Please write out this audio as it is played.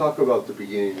Talk about the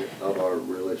beginning of our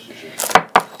relationship.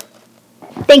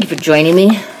 Thank you for joining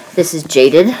me. This is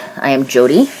Jaded. I am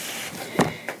Jody,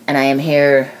 and I am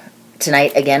here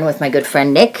tonight again with my good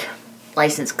friend Nick,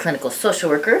 licensed clinical social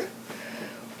worker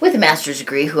with a master's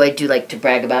degree, who I do like to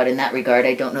brag about in that regard.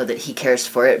 I don't know that he cares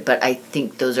for it, but I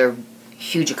think those are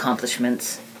huge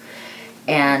accomplishments.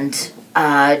 And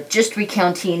just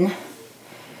recounting, I'm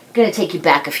going to take you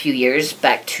back a few years,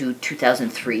 back to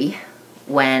 2003,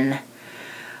 when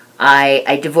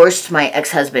I divorced my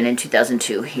ex-husband in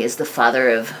 2002. He is the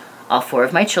father of all four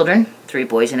of my children, 3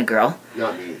 boys and a girl.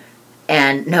 Not me.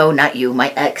 And no, not you,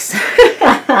 my ex.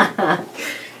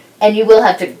 And you will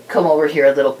have to come over here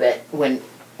a little bit when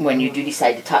you do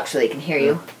decide to talk so they can hear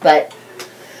you. But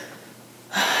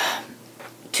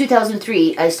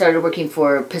 2003, I started working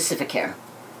for Pacificare,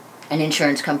 an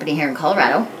insurance company here in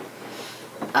Colorado.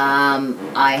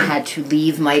 I had to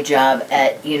leave my job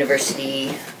at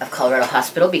University of Colorado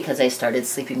Hospital because I started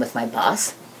sleeping with my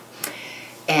boss.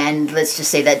 And let's just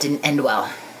say that didn't end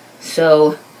well.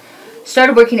 So,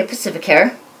 started working at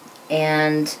Pacificare,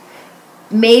 and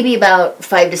maybe about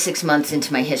 5 to 6 months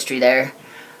into my history there,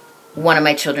 one of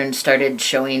my children started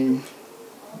showing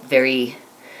very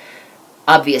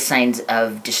obvious signs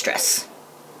of distress.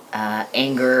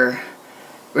 Anger,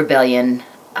 rebellion,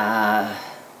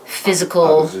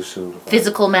 physical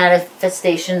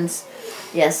manifestations.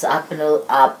 Yes,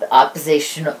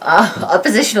 oppositional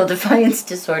defiance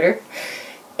disorder.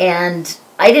 And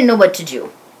I didn't know what to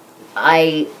do.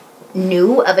 I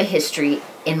knew of a history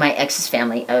in my ex's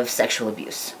family of sexual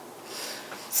abuse.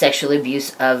 Sexual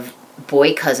abuse of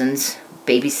boy cousins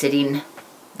babysitting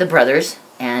the brothers,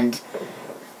 and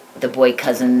the boy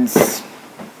cousins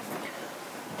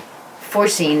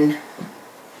forcing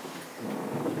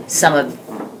some of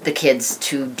the kids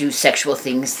to do sexual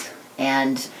things.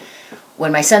 And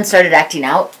when my son started acting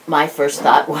out, my first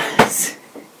thought was,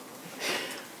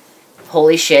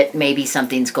 holy shit, maybe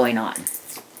something's going on.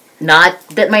 Not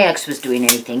that my ex was doing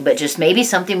anything, but just maybe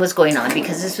something was going on,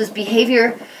 because this was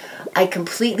behavior I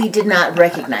completely did not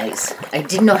recognize. I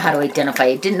didn't know how to identify.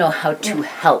 I didn't know how to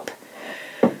help.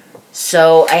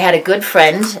 So I had a good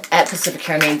friend at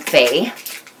Pacificare named Faye,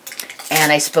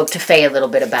 and I spoke to Faye a little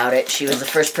bit about it. She was the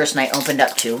first person I opened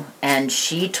up to, and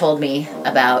she told me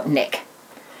about Nick.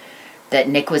 That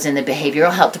Nick was in the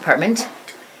behavioral health department,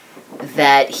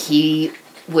 that he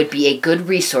would be a good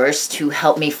resource to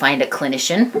help me find a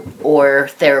clinician or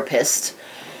therapist,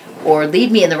 or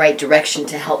lead me in the right direction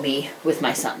to help me with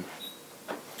my son.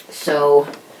 So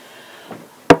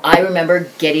I remember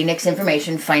getting Nick's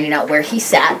information, finding out where he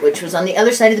sat, which was on the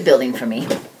other side of the building from me.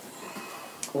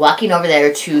 Walking over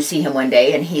there to see him one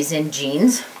day, and he's in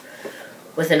jeans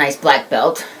with a nice black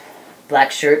belt, black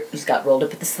shirt. He's got rolled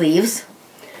up at the sleeves,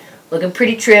 looking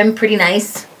pretty trim, pretty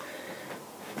nice.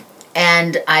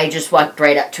 And I just walked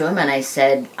right up to him and I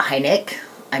said, "Hi, Nick.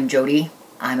 I'm Jody.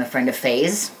 I'm a friend of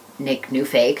Faye's." Nick knew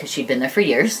Faye because she'd been there for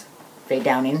years. Faye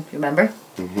Downing, remember?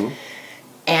 Mm-hmm.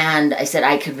 And I said,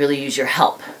 "I could really use your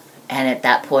help." And at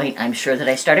that point, I'm sure that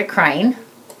I started crying.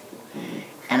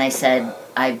 And I said,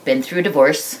 "I've been through a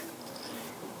divorce,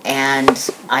 and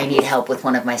I need help with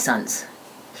one of my sons.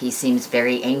 He seems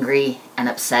very angry and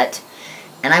upset,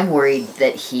 and I'm worried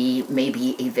that he may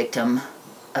be a victim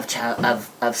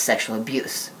of sexual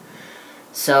abuse."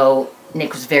 So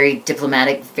Nick was very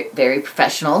diplomatic, very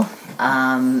professional.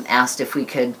 Asked if we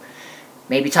could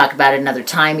maybe talk about it another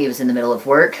time. He was in the middle of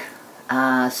work.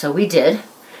 So we did.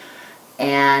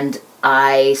 And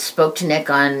I spoke to Nick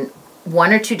on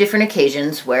 1 or 2 different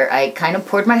occasions where I kind of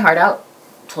poured my heart out,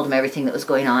 told him everything that was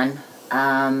going on,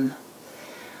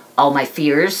 all my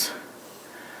fears,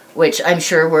 which I'm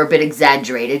sure were a bit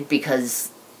exaggerated, because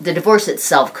the divorce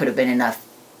itself could have been enough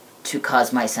to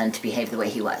cause my son to behave the way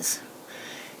he was.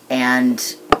 And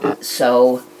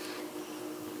so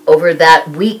over that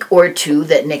week or 2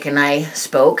 that Nick and I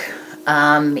spoke,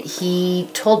 he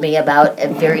told me about a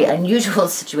very unusual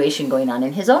situation going on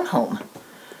in his own home,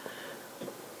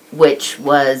 which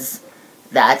was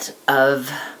that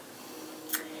of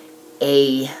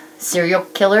a serial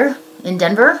killer in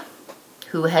Denver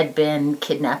who had been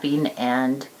kidnapping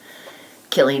and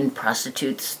killing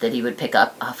prostitutes that he would pick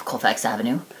up off Colfax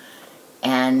Avenue.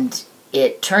 And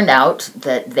it turned out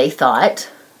that they thought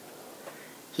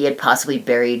he had possibly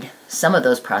buried some of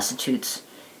those prostitutes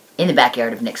in the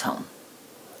backyard of Nick's home.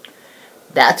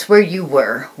 That's where you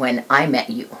were when I met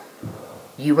you.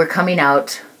 You were coming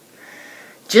out,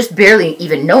 just barely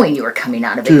even knowing you were coming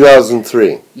out of it.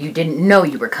 2003. You didn't know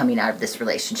you were coming out of this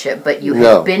relationship, but you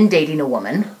had been dating a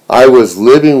woman. I was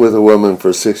living with a woman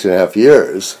for 6.5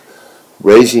 years,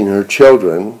 raising her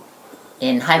children,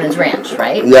 in Highlands Ranch,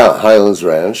 right? Yeah, Highlands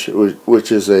Ranch,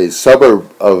 which is a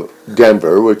suburb of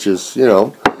Denver, which is,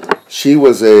 she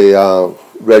was a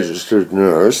registered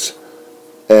nurse,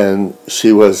 and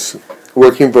she was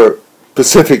working for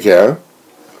Pacific Air,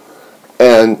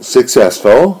 and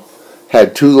successful,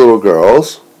 had 2 little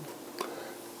girls,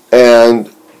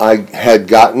 and I had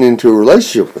gotten into a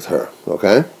relationship with her,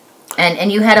 okay?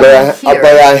 And you had a But home here.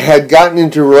 But I had gotten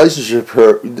into a relationship with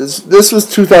her, this was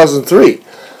 2003.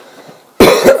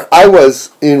 I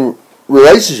was in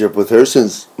relationship with her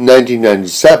since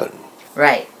 1997.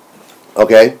 Right.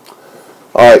 Okay?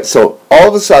 Alright, so all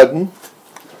of a sudden,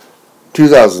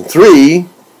 2003,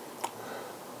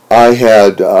 I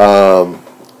had, How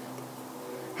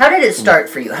did it start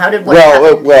for you? How did what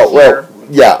happened here?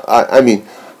 yeah, I mean,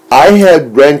 I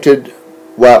had rented,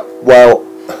 while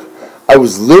I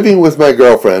was living with my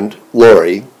girlfriend,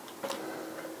 Lori,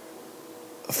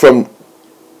 from,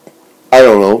 I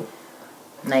don't know,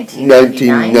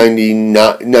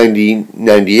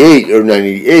 1998 or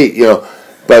 98,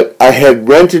 but I had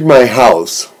rented my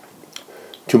house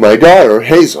to my daughter,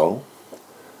 Hazel,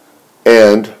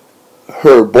 and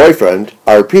her boyfriend,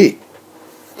 RP.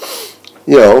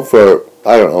 For,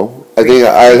 I don't know, I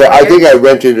think I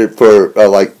rented it for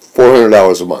like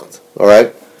 $400 a month, all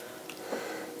right?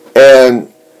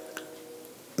 And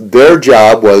their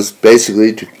job was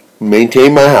basically to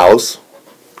maintain my house,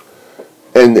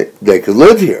 and they could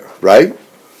live here, right?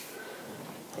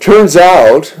 Turns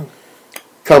out,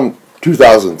 come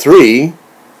 2003,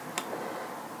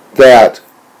 that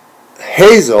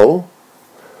Hazel,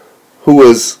 who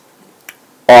was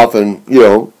often,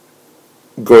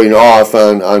 going off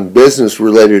on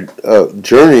business-related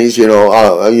journeys,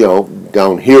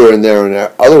 down here and there and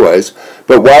otherwise,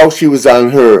 but while she was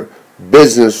on her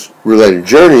business-related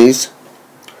journeys,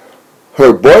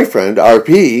 her boyfriend,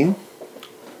 RP,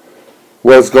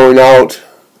 was going out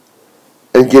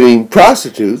and getting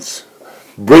prostitutes,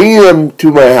 bringing them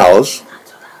to my house,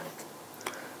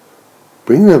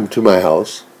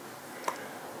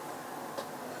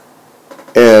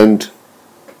 and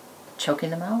Choking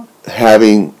them out?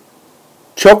 having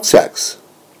choke sex.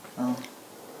 Oh.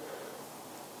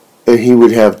 And he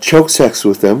would have choke sex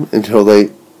with them until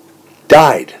they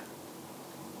died.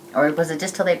 Or was it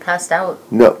just till they passed out?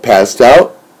 No, passed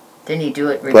out. Didn't he do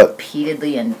it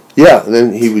repeatedly and... Yeah, and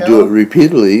then he would do it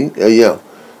repeatedly,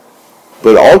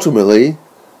 But ultimately,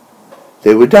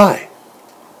 they would die.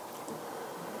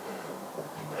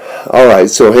 Alright,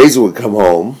 so Hazel would come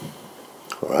home,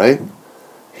 alright?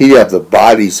 He'd have the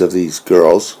bodies of these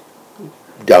girls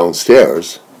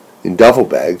downstairs in duffel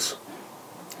bags,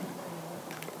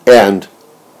 and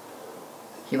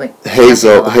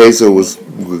Hazel was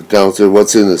downstairs,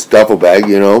 what's in this duffel bag,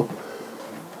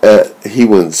 he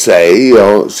wouldn't say,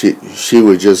 she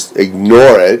would just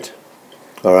ignore it,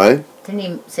 all right? Didn't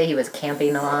he say he was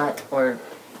camping a lot, or?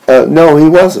 No, he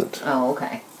wasn't. Oh,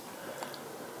 okay.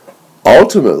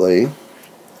 Ultimately,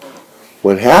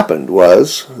 what happened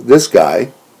was, this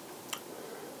guy,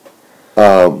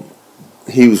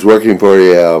 he was working for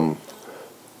a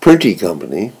printing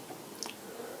company,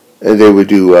 and they would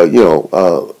do,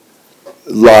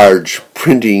 large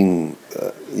printing,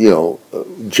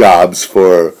 jobs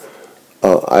for,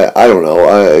 I don't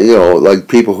know, like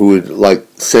people who would like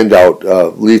send out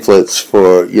leaflets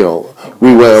for, we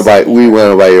want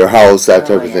to buy your house, that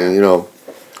type of thing,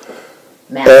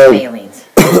 Mass mailings.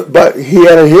 But he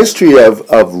had a history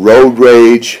of road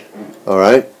rage, all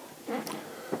right,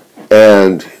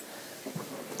 and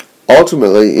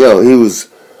ultimately, he was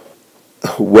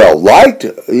well liked.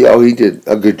 He did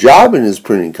a good job in his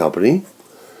printing company.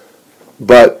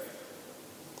 But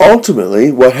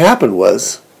ultimately, what happened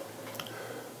was,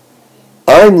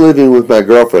 I'm living with my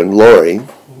girlfriend, Lori,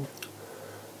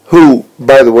 who,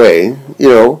 by the way,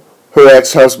 her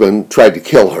ex-husband tried to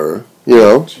kill her,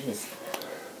 Jeez.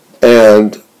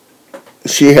 and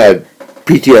she had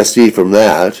PTSD from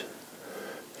that.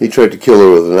 He tried to kill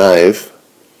her with a knife.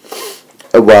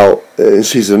 While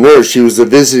she's a nurse, she was a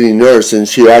visiting nurse, and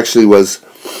she actually was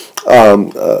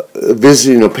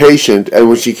visiting a patient, and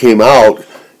when she came out,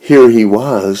 here he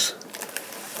was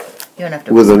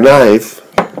with a knife,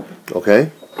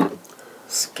 okay,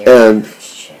 and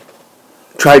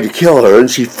tried to kill her, and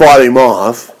she fought him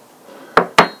off,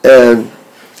 and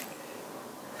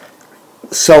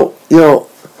so,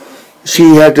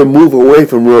 she had to move away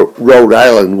from Rhode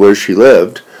Island, where she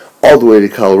lived, all the way to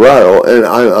Colorado, and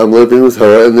I'm living with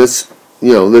her, and this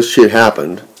shit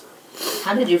happened.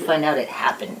 How did you find out it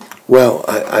happened? Well,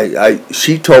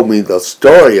 she told me the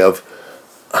story of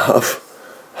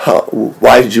how,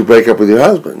 why did you break up with your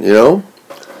husband,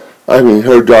 I mean,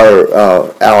 her daughter,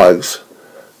 Alex,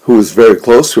 who was very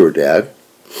close to her dad,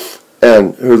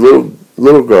 and her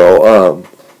little girl,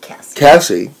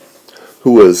 Cassie,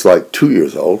 who was like 2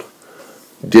 years old,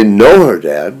 didn't know her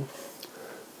dad,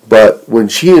 but when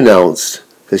she announced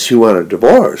that she wanted a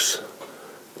divorce,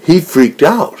 he freaked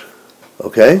out,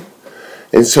 okay?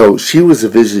 And so she was a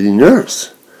visiting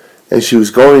nurse, and she was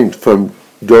going from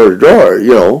door to door,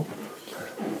 in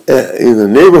the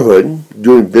neighborhood,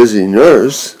 doing visiting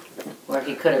nurse. Or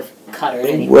he could have cut her at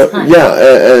any time.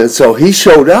 Yeah, and so he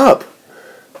showed up,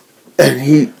 and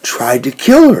he tried to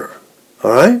kill her,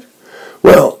 all right?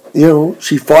 Well,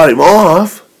 she fought him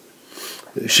off.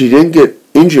 She didn't get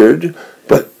injured,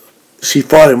 but she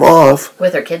fought him off.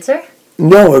 With her kids there?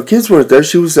 No, her kids weren't there.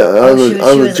 She was on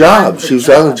the job. She was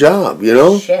on the job,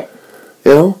 Shit.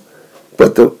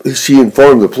 But she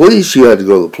informed the police. She had to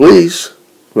go to the police,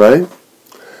 right?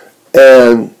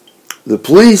 And the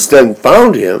police then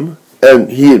found him, and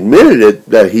he admitted it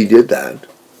that he did that,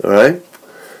 all right?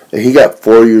 And he got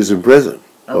 4 years in prison.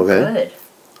 Oh, okay? Good.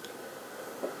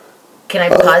 Can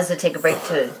I pause to take a break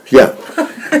to... Yeah.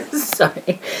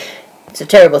 Sorry. It's a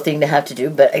terrible thing to have to do,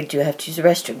 but I do have to use the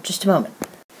restroom. Just a moment.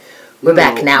 We're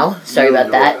back now. Sorry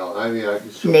about that.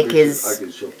 Nick is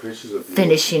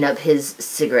finishing up his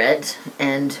cigarette,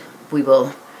 and we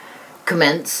will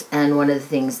commence. And one of the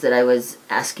things that I was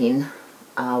asking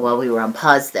while we were on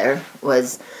pause there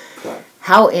was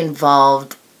how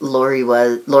involved Lori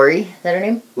was. Lori, is that her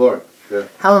name? Lori, yeah.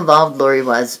 How involved Lori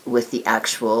was with the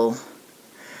actual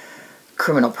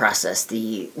criminal process,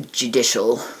 the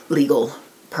judicial, legal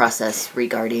process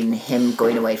regarding him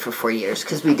going away for 4 years,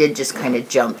 because we did just kind of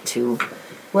jump to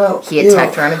he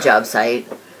attacked her on a job site.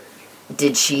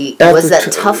 Did she was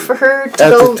that tough for her to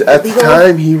go at the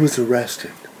time he was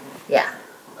arrested? Yeah.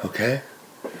 Okay,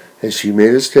 and she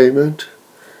made a statement.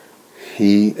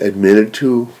 He admitted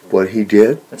to what he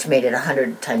did, which made it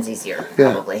 100 times easier,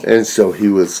 probably. And so he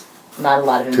was not a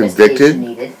lot of investigation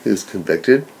needed. He was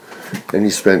convicted, and he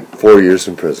spent 4 years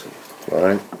in prison. All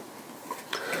right.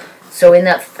 So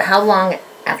how long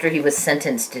after he was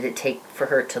sentenced did it take for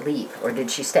her to leave, or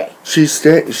did she stay? She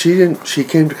stayed. She didn't. She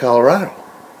came to Colorado.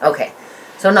 Okay,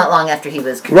 so not long after he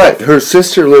was convicted. Right. Her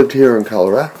sister lived here in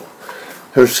Colorado.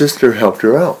 Her sister helped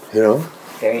her out.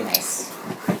 Very nice.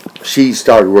 She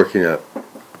started working at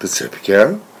Pacific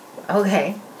Air.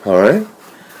 Okay. All right.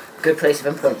 Good place of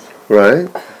employment. Right.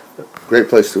 Great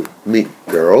place to meet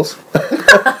girls.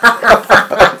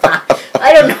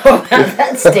 I don't know about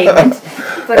that statement,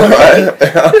 but okay.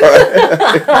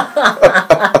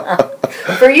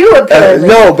 For you, apparently.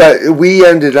 No, but we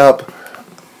ended up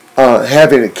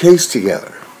having a case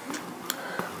together.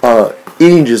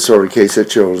 Eating disorder case at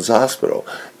Children's Hospital.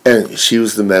 And she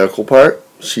was the medical part.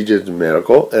 She did the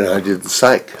medical, and I did the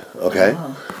psych. Okay?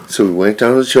 Oh. So we went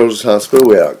down to the Children's Hospital.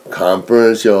 We had a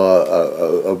conference,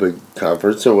 a big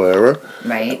conference or whatever.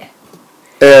 Right.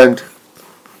 And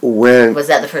when... Was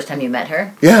that the first time you met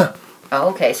her? Yeah. Oh,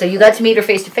 okay. So you got to meet her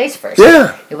face to face first.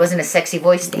 Yeah. It wasn't a sexy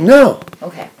voice thing. No.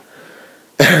 Okay.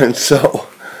 And so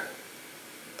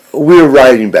we were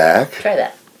riding back. Try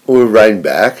that. We were riding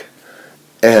back,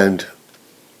 and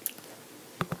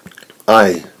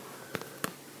I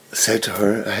said to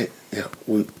her,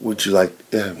 would you like,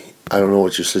 I don't know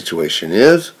what your situation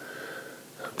is,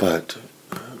 but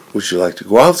would you like to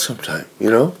go out sometime,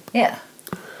 Yeah.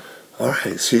 All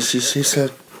right. She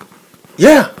said,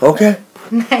 yeah, okay.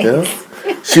 Nice.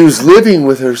 She was living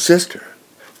with her sister.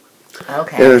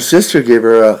 Okay. And her sister gave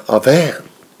her a van.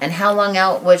 And how long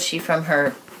out was she from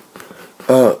her?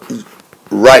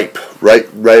 Right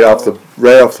off the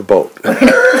boat.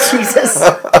 Jesus.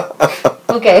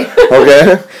 Okay.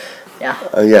 Okay. Yeah.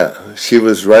 Yeah, she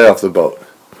was right off the boat.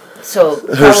 So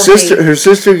her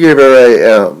sister gave her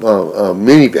a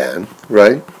minivan,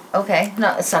 right? Okay,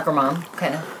 not a soccer mom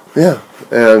kind of. Yeah,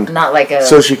 and not like a.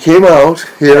 So she came out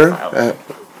here.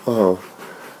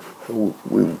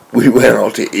 We went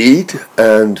out to eat,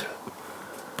 and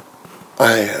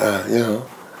I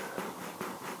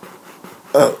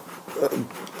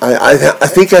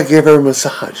think I gave her a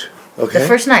massage. Okay. The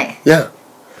first night. Yeah.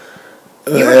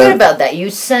 You were good about that.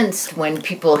 You sensed when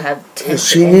people have tension.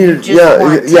 She needed, to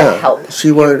help.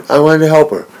 I wanted to help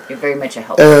her. You're very much a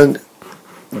helper. And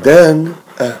then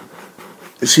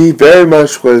she very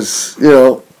much was,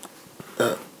 all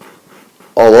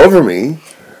over me.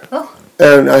 Oh.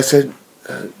 And I said,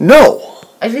 no.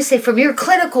 I was going to say, from your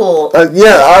clinical... I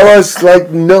was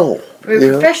like, no. From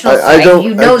your professional side,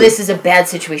 this is a bad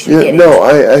situation to get into. No,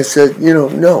 I said,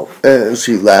 no. And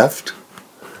she left.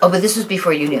 Oh, but this was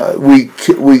before you knew. We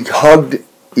hugged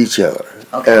each other.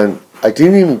 Okay. And I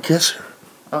didn't even kiss her.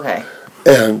 Okay.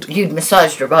 And you'd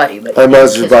massaged her body, but I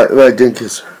massaged her body, but I didn't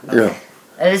kiss her. Okay.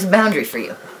 That is a boundary for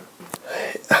you.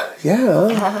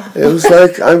 Yeah. It was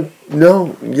like,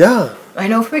 yeah. I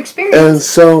know from experience. And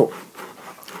so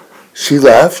she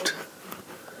left,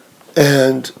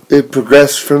 and it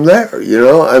progressed from there,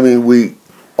 I mean, we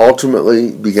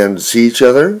ultimately began to see each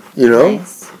other,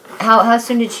 Nice. How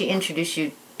soon did she introduce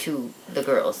you to the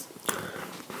girls?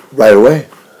 Right away.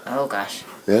 Oh, gosh.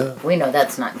 Yeah. We know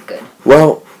that's not good.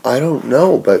 Well, I don't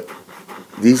know, but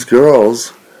these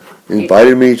girls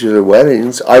invited me to their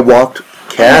weddings. I walked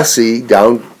Cassie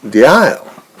down the aisle.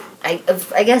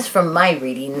 I guess from my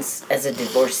readings as a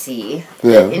divorcee,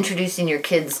 Yeah. that introducing your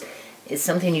kids is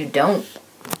something you don't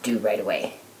do right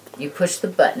away. You push the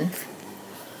button.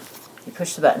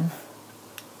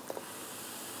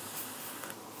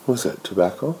 What's that,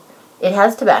 tobacco? It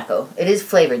has tobacco. It is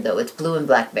flavored, though. It's blue and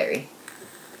blackberry.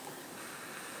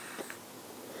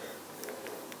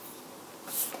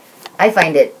 I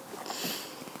find it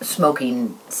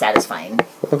smoking satisfying,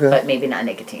 Okay. but maybe not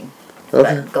nicotine.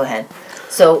 Okay. But go ahead.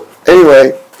 So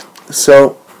Anyway,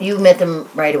 you met them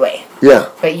right away, yeah.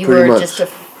 but you pretty were much. just a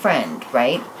friend,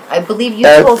 right? I believe you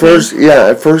At told first, me yeah,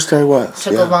 at first I was. it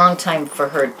took yeah. a long time for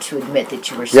her to admit that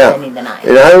you were Yeah. spending the night.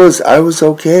 And I was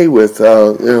okay with,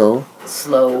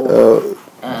 Slow.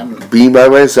 being by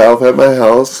myself at my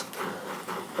house.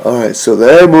 All right, so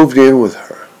then I moved in with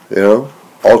her,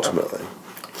 ultimately.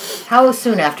 How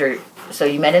soon after? So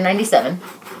you met in '97.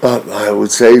 I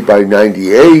would say by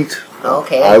 '98,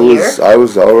 Okay, I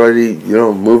was already,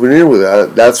 moving in with her.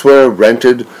 That's where I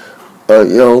rented,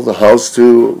 the house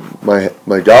to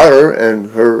my daughter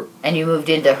and her And you moved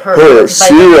into her. her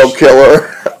serial killer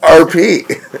RP.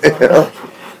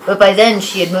 But by then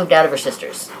she had moved out of her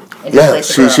sister's. into a Yeah, place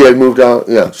of her she own. had moved out.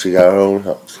 Yeah, she got her own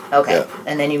house. Okay, Yeah.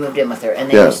 and then you moved in with her, and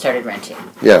then Yeah. you started renting.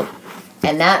 Yeah.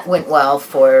 And that went well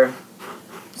for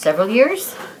several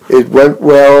years? It went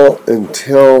well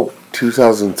until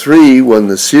 2003 when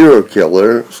the serial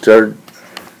killer started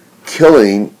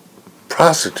killing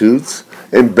prostitutes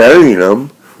and burying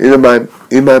them in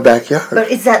my backyard.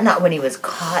 But is that not when he was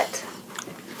caught?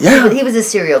 Yeah. He was a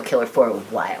serial killer for a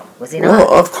while, was he Well,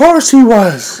 not? of course he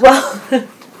was. Well,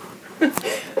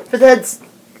 but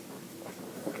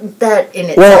that in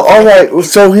itself. Well, all right.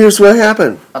 So here's what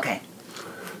happened. Okay.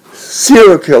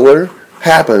 Serial killer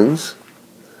happens.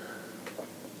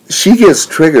 She gets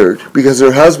triggered because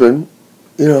her husband,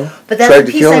 But that's tried the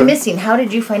to piece kill her. I'm missing. How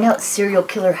did you find out serial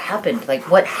killer happened? Like,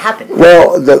 what happened?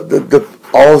 Well, the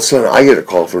all of a sudden I get a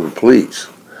call from the police.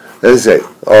 They say,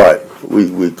 "All right,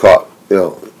 we caught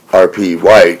RP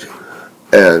White,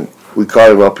 and we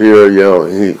caught him up here.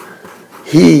 And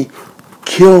he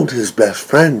killed his best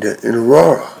friend in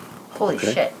Aurora. Holy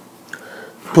shit.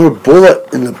 Put a bullet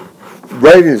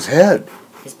right in his head.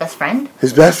 His best friend?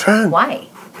 His best friend. Why?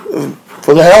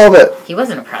 For the hell of it. He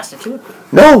wasn't a prostitute.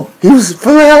 No, he was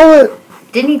for the hell of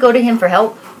it. Didn't he go to him for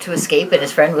help to escape, and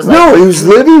his friend was like... No, he was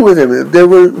living with him. They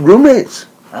were roommates.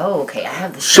 Oh, okay, I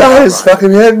have the Shot his wrong.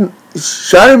 fucking head.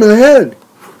 Shot him in the head.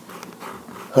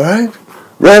 All right?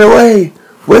 Ran away.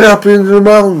 Went up into the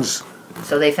mountains.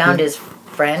 So they found his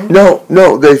friend?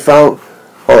 No, they found...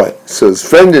 All right, so his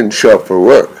friend didn't show up for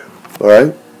work. All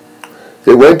right?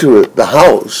 They went to the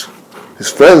house. His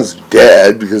friend's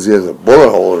dead because he has a bullet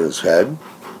hole in his head.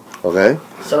 Okay?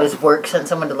 So his work sent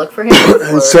someone to look for him?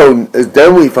 And so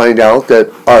then we find out that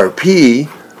RP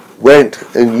went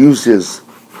and used his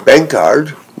bank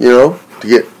card, to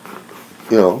get,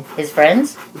 His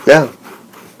friends? yeah.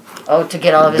 Oh, to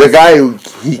get all of his... The guy who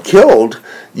he killed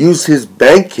used his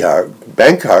bank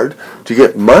card to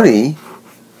get money,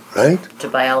 right? To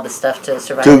buy all the stuff to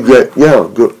survive? To get,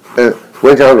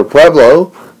 went down to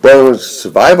Pueblo, bought his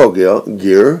survival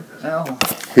gear. Oh.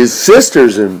 His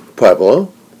sister's in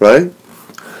Pueblo, right?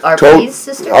 RP's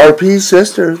sister? RP's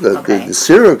sister, Okay. the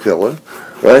serial killer,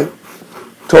 right?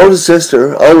 Told his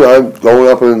sister, "Oh, I'm going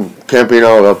up and camping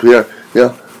out up here."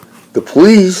 The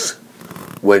police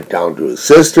went down to his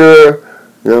sister,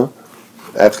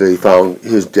 after they found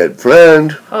his dead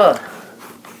friend. Oh.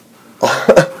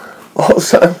 All of a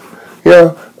sudden,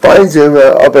 finds him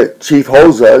up at Chief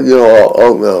Hosa,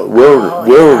 out in the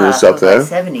wilderness up there.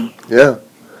 70. Yeah.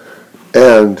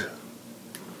 And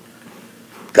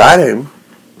got him.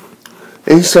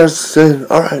 And he starts saying,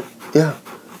 "All right,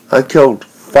 I killed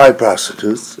 5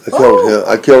 prostitutes.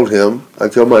 I killed him. I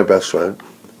killed my best friend.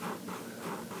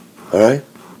 All right?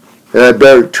 And I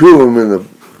buried 2 of them in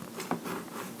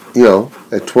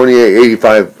at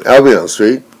 2885 Albion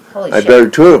Street. Holy I shit.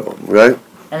 buried 2 of them, right?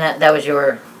 And that was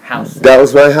your house? That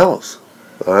was my house.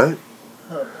 All right?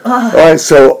 All right,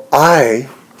 so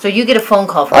So you get a phone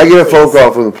call from I the get a phone police.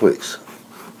 call from the police.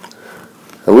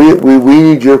 And we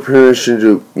need your permission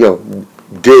to,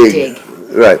 dig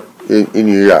Right, in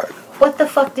your yard. What the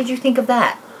fuck did you think of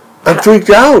that? I'm freaked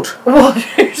out. Well,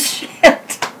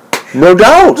 shit. No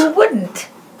doubt. Who wouldn't?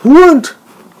 Who wouldn't?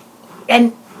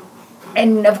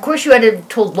 And of course you had to have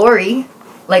told Lori,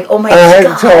 like, oh my I had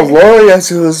God. to tell Lori, I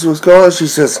said, what's going on? She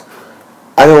says,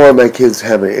 I don't want my kids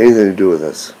having anything to do with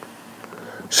this.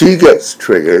 She gets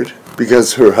triggered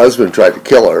because her husband tried to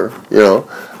kill her, you know.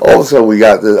 All of a sudden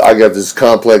I got this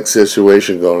complex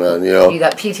situation going on, you know. You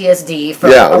got PTSD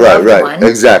from Yeah, a loved right, one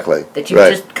exactly. that you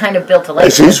right. just kind of built a And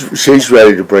life with. she's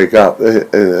ready to break up, you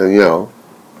know.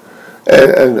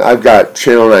 And I've got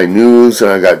Channel 9 News,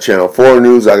 and I got Channel 4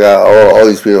 News. I got all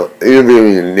these people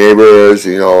interviewing the neighbors,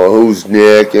 you know, who's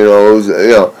Nick, you know, who's, you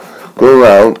know, go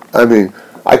around. I mean,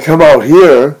 I come out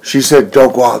here, she said,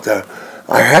 don't go out there.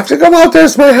 I have to come out there,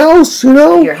 it's my house, you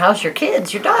know. Your house, your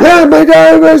kids, your daughter. Yeah, my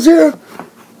daughter was here.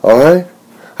 All right.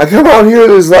 I come out here,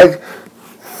 there's like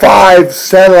 5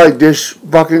 satellite dish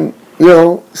fucking, you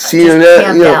know, CNN,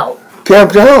 camped you know, out.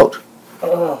 Camped out.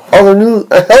 Oh. All the new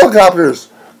helicopters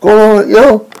going on, you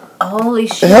know. Holy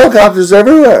shit. Helicopters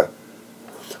everywhere.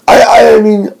 I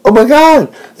mean, oh my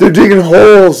God, they're digging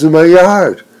holes in my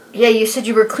yard. Yeah, you said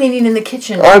you were cleaning in the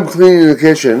kitchen. I'm cleaning the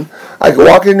kitchen. I can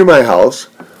walk into my house.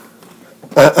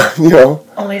 You know,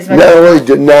 not only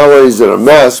is it a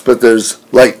mess, but there's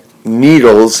like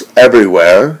needles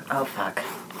everywhere. Oh fuck!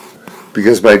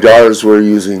 Because my daughters were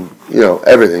using, you know,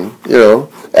 everything. You know,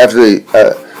 after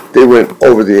they went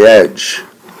over the edge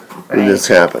when this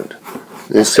happened.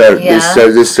 They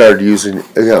started using,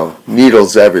 you know,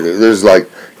 needles everything. There's like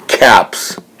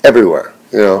caps everywhere.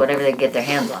 You know, whatever they get their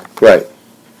hands on. Right,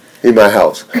 in my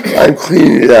house. I'm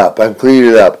cleaning it up.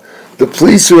 The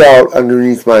police are out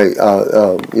underneath my,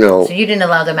 you know. So you didn't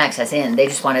allow them access in. They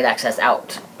just wanted access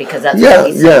out because that's Yeah,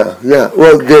 what they said. yeah.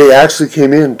 Well, they actually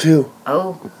came in too.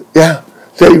 Oh. Yeah,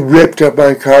 they ripped up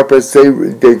my carpets. They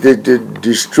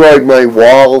destroyed my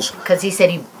walls. Because he said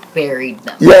he buried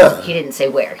them. Yeah. He didn't say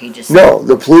where. He just No,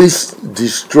 the police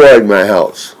destroyed my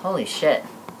house. Holy shit.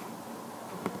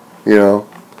 You know,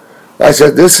 I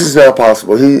said this is not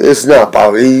possible. It's not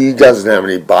possible. He doesn't have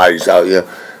any bodies out here.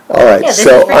 All right, Yeah,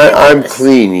 so I'm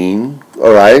cleaning,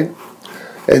 all right,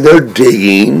 and they're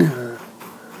digging,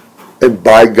 and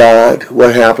by God,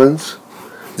 what happens?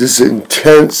 This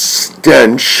intense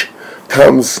stench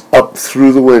comes up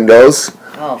through the windows,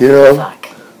 you know,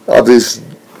 fuck. of these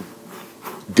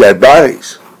dead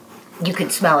bodies. You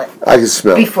could smell it. I could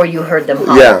smell it. Before you heard them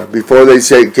hum. Yeah, before they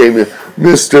came in,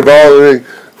 Mr. Baldwin,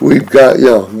 we've got, you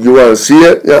know, you want to see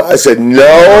it? You know, I said,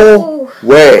 no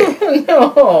way.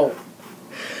 No.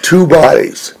 2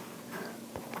 bodies.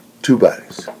 2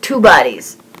 bodies. 2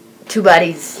 bodies. 2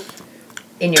 bodies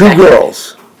in your 2 backyard.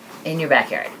 girls. In your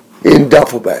backyard. In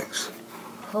duffel bags.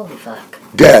 Holy fuck.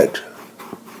 Dead.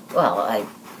 Well,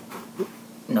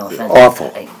 no offense.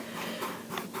 Awful.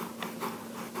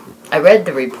 I read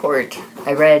the report.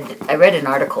 I read an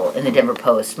article in the Denver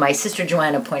Post. My sister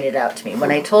Joanna pointed out to me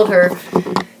when I told her,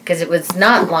 because it was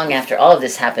not long after all of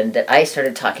this happened that I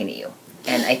started talking to you.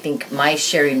 And I think my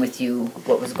sharing with you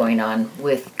what was going on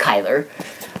with Kyler,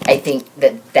 I think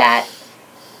that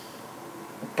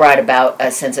brought about a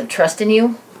sense of trust in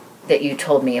you that you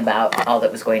told me about all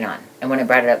that was going on. And when I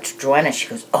brought it up to Joanna, she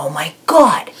goes, oh my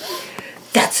God,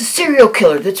 that's a serial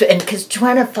killer. And because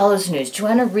Joanna follows the news.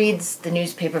 Joanna reads the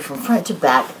newspaper from front to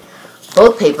back,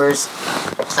 both papers,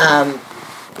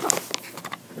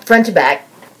 front to back,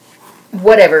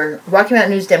 whatever, Rocky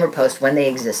Mountain News, Denver Post, when they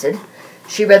existed.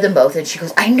 She read them both, and she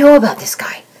goes, I know about this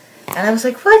guy. And I was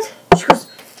like, what? She goes,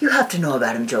 you have to know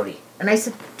about him, Jody. And I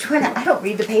said, Joanna, I don't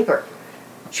read the paper.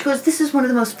 She goes, this is one of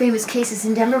the most famous cases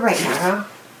in Denver right now.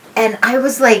 And I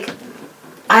was like,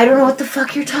 I don't know what the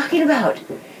fuck you're talking about.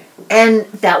 And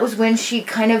that was when she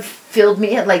kind of filled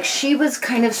me in. Like, she was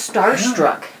kind of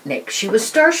starstruck, Nick. She was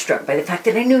starstruck by the fact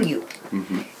that I knew you.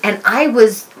 Mm-hmm. And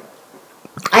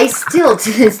I still,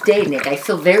 to this day, Nick, I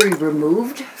feel very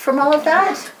removed from all of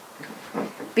that.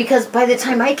 Because by the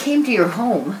time I came to your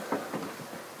home,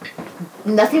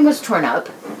 nothing was torn up.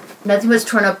 Nothing was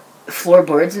torn up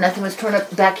floorboards. Nothing was torn up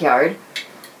the backyard.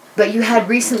 But you had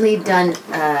recently done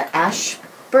ash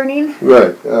burning.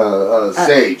 Right.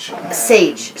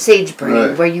 Sage. Sage burning,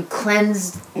 right. Where you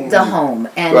cleansed the home.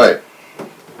 And, right.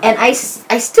 And I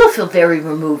still feel very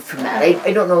removed from that.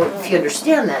 I don't know if you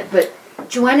understand that, but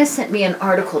Joanna sent me an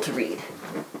article to read.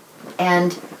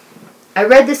 And I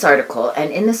read this article,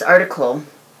 and in this article,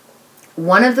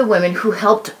 one of the women who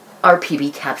helped RP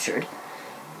be captured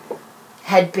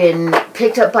had been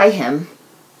picked up by him,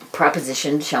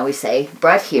 propositioned, shall we say,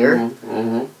 brought here. Mm-hmm.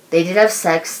 Mm-hmm. They did have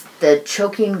sex. The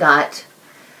choking got,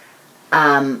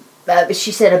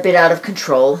 she said, a bit out of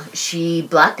control. She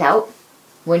blacked out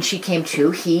when she came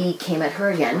to, he came at her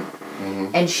again.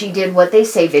 And she did what they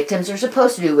say victims are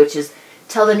supposed to do, which is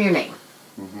tell them your name.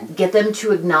 Get them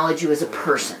to acknowledge you as a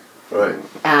person. Right.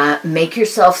 Make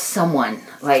yourself someone.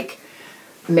 Like,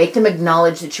 make them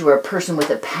acknowledge that you are a person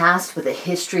with a past, with a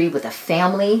history, with a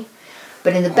family.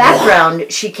 But in the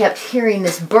background, she kept hearing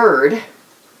this bird,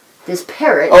 this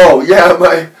parrot. Oh, yeah,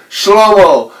 my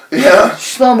Shlomo. Yeah.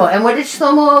 Shlomo. And what did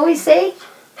Shlomo always say?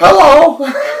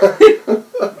 Hello.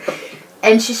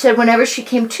 And she said whenever she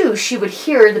came to, she would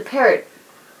hear the parrot,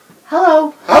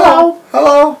 hello, Hello.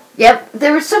 Hello. Yep,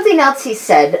 there was something else he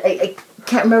said. I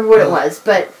can't remember what it was,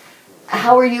 but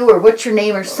how are you or what's your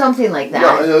name or something like that.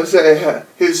 No, he would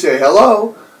say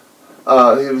hello.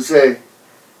 He would say,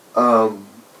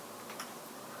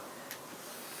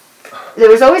 there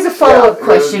was always a follow-up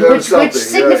question, there was which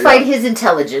signified his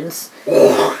intelligence.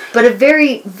 But a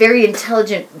very, very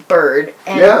intelligent bird.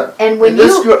 And when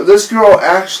this girl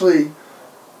actually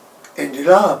ended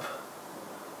up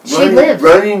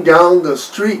running down the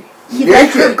street. He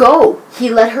let her go. He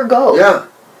let her go. Yeah.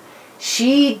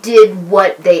 She did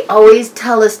what they always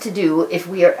tell us to do if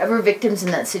we are ever victims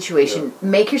in that situation. Yeah.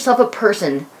 Make yourself a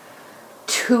person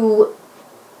to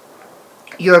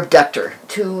your abductor,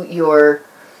 to your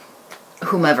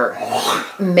whomever.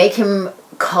 Make him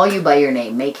call you by your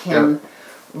name. Make him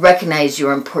recognize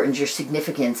your importance, your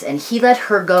significance. And he let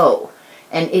her go.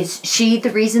 And is she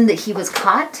the reason that he was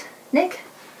caught, Nick?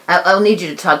 I'll need you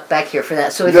to talk back here for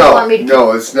that. So if you want me to...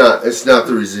 No, it's not. It's not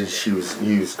the reason he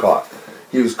was caught.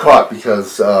 He was caught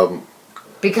because of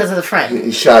the friend.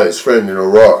 He shot his friend in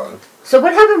Aurora. So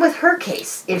what happened with her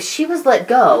case? If she was let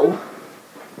go,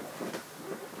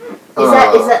 is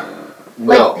that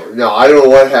like, no, I don't know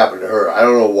what happened to her. I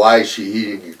don't know why he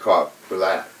didn't get caught for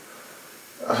that.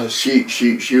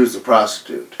 She was a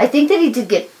prostitute. I think that he did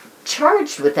get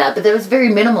charged with that, but that was very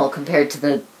minimal compared to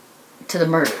the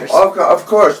murders. Of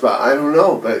course, but I don't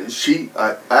know. But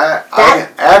I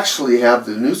actually have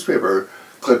the newspaper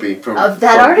clipping from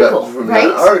that article,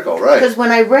 right? Because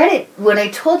when I read it, when I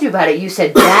told you about it, you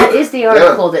said that is the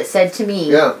article that said to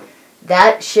me,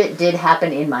 that shit did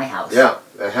happen in my house. Yeah,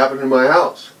 that happened in my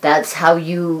house. That's how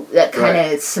that kind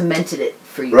of cemented it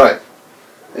for you, right?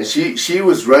 And she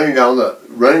was running down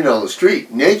the street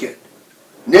naked.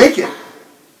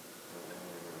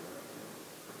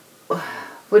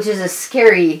 Which is a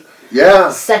scary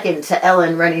second to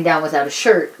Ellen running down without a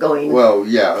shirt going... Well,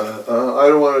 yeah. I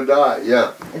don't want to die,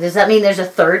 yeah. Does that mean there's a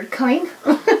third coming?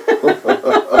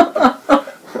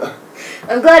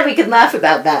 I'm glad we can laugh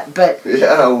about that, but...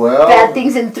 Yeah, well... Bad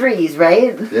things in threes,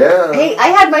 right? Yeah. Hey, I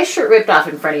had my shirt ripped off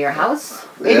in front of your house.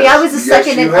 Maybe I was the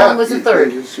second and Ellen was the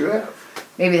third. Yes, you have.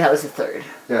 Maybe that was the third.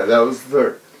 Yeah, that was the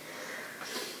third.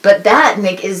 But that,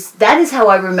 Nick, is how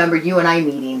I remember you and I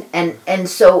meeting. And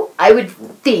so I would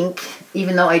think,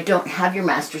 even though I don't have your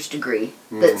master's degree,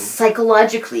 that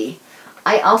psychologically,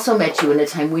 I also met you in a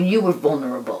time when you were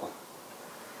vulnerable.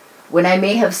 When I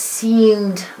may have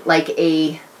seemed like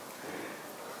a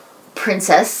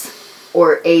princess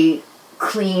or a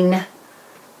clean,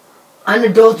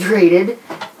 unadulterated,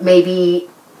 maybe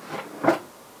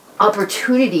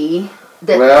opportunity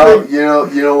that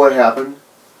you know what happened?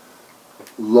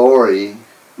 Lori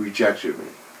rejected me.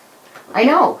 I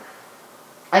know.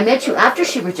 I met you after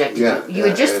she rejected you. You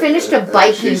had just finished a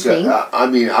biking thing.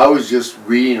 I was just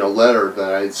reading a letter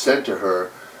that I had sent to her,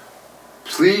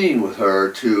 pleading with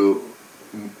her to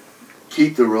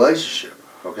keep the relationship.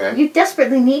 Okay. You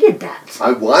desperately needed that.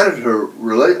 I wanted her.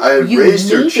 I had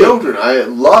raised her children. I had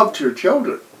loved her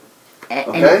children.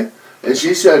 Okay. And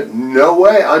she said, "No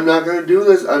way. I'm not going to do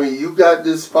this. I mean, you got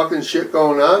this fucking shit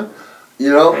going on. You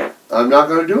know, I'm not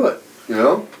going to do it, you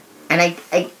know?" And I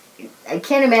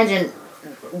can't imagine.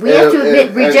 We have to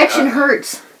admit, rejection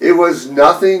hurts. It was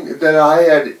nothing that I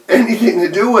had anything to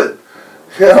do with,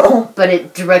 you know? But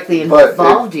it directly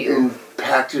involved you. It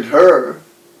impacted her.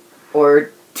 Or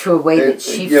to a way that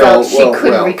she felt she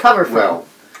couldn't recover from. Well,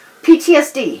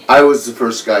 PTSD. I was the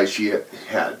first guy she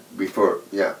had before,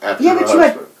 after her husband. You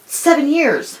had 7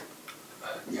 years.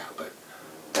 Yeah, but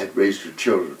I'd raised her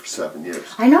children for 7 years.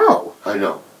 I know.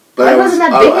 But I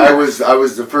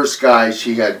was the first guy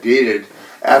she had dated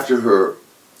after her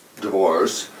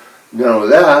divorce. None of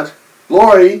that.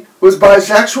 Lori was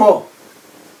bisexual.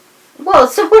 Well,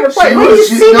 so why do you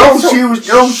say that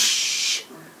so... Shh.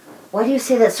 Why do you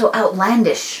say that so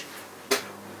outlandish?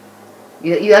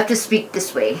 You have to speak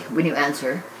this way when you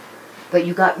answer. But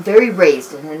you got very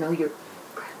raised, and I know your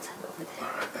grandson over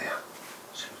there. Yeah.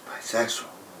 She was bisexual.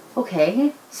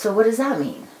 Okay, so what does that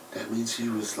mean? That means she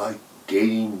was like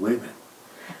dating women.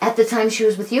 At the time she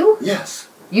was with you? Yes.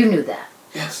 You knew that?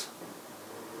 Yes.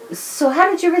 So how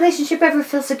did your relationship ever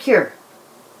feel secure?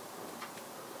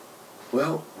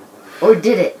 Well, or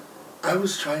did it? I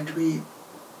was trying to be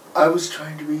a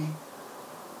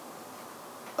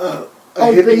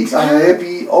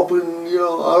hippie, open,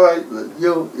 all right,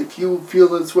 if you feel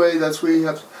this way, that's where you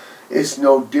have to. It's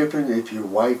no different if your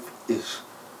wife is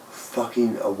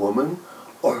fucking a woman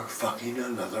or fucking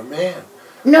another man.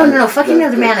 No, fucking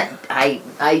another man, I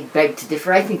beg to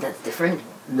differ. I think that's different.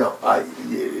 No,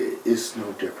 it's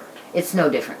no different. It's no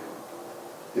different.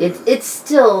 It's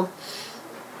still,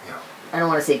 I don't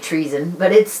want to say treason,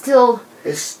 but it's still...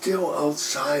 It's still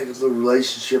outside of the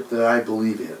relationship that I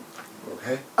believe in,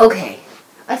 okay? Okay.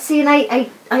 I see, and I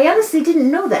honestly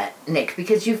didn't know that, Nick,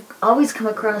 because you've always come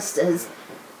across as...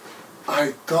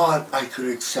 I thought I could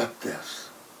accept this.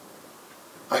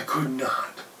 I could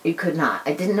not. You could not.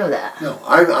 I didn't know that. No,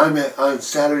 I'm on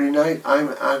Saturday night, I'm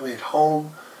at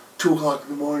home, 2 o'clock in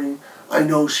the morning. I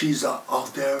know she's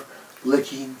out there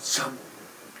licking some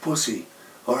pussy,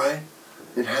 all right?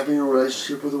 And having a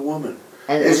relationship with a woman.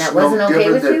 And that wasn't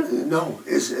okay with you? No,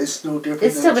 it's no different.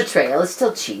 It's still betrayal. It's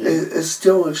still cheating. It's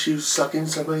still if she was sucking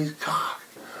somebody's cock.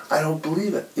 I don't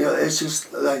believe it. It's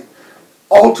just like,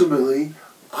 ultimately,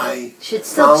 I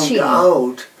found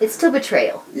out. It's still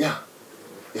betrayal. Yeah.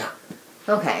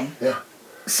 Okay. Yeah.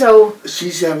 So...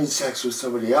 She's having sex with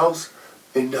somebody else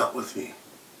and not with me.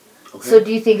 Okay? So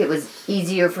do you think it was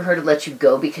easier for her to let you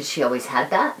go because she always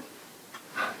had that?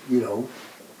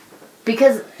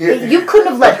 Because you couldn't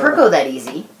have let her go that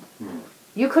easy.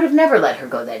 You could have never let her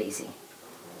go that easy.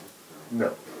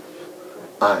 No.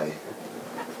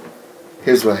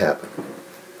 Here's what happened.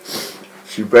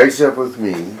 She breaks up with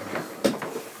me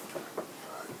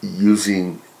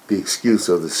using the excuse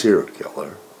of the serial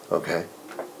killer, okay?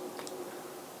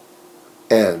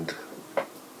 And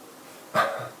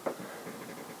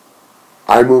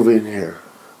I move in here.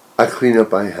 I clean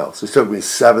up my house. It took me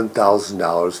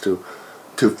 $7,000 to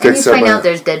fix up. And you find out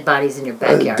there's dead bodies in your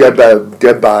backyard.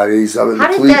 Dead bodies. I mean,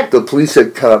 the police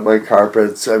had cut up my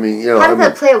carpets. I mean, How did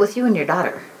that play out with you and your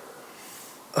daughter?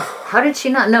 How did she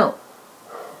not know?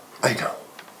 I know.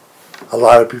 A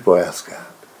lot of people ask that.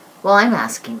 Well, I'm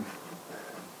asking.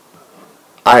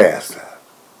 I asked that.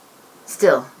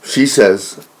 Still. She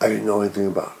says, I didn't know anything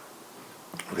about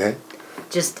it. Okay?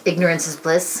 Just ignorance is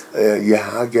bliss? Yeah,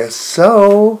 I guess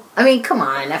so. I mean, come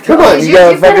on. You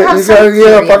got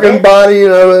a fucking body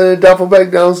in a duffel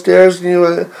bag downstairs.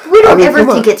 And we don't ever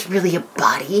think it's really a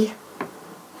body.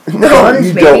 No,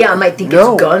 guns, maybe I might think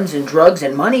it's guns and drugs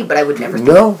and money, but I would never think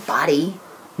it's a body.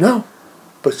 No,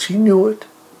 but she knew it.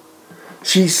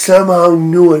 She somehow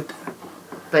knew it.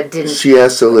 But didn't... She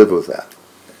has to live with that.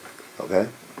 Okay?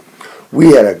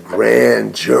 We had a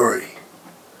grand jury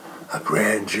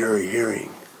hearing,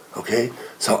 okay?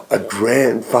 So a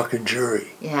grand fucking jury.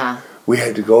 Yeah. We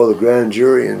had to go to the grand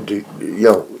jury and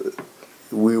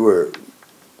we were,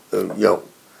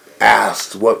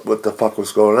 asked what the fuck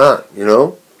was going on,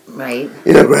 Right.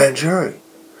 In a grand jury.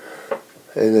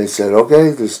 And they said, okay,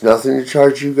 there's nothing to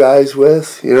charge you guys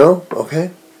with,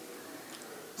 okay?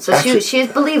 So she is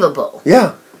believable.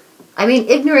 Yeah. I mean,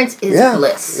 ignorance is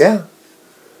bliss. Yeah.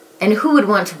 And who would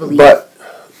want to believe? But,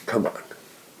 come on.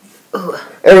 Ooh.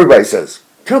 Everybody says,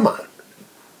 come on.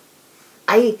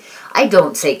 I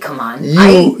don't say come on.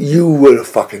 You would have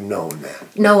fucking known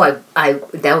that. No, I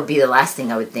that would be the last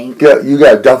thing I would think. Yeah, you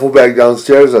got a duffel bag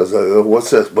downstairs. I was like,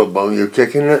 what's this? You're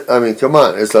kicking it? I mean, come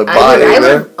on. It's a body. I would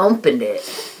have opened it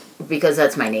because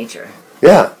that's my nature.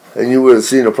 Yeah, and you would have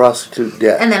seen a prostitute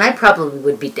dead. And then I probably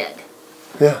would be dead.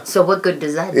 Yeah. So what good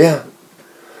does that do? Yeah.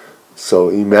 So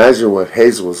imagine what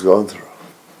Hazel was going through.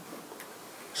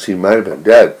 She might have been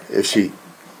dead if she,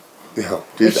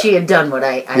 if she had done what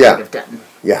I should have done.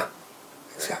 Yeah,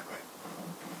 exactly.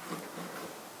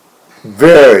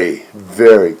 Very,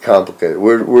 very complicated.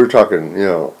 We're talking,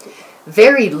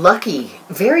 Very lucky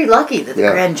that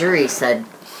the grand jury said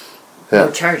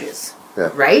no charges. Yeah.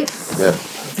 Right? Yeah.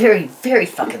 Very, very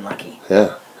fucking lucky.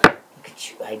 Yeah. Look at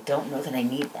you. I don't know that I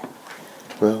need that.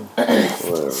 Well,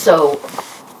 whatever. So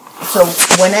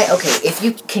when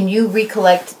can you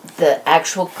recollect the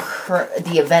actual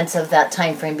the events of that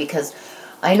time frame, because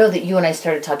I know that you and I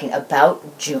started talking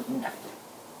about June.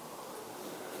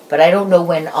 But I don't know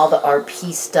when all the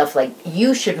RP stuff, like,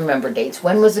 you should remember dates.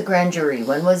 When was the grand jury?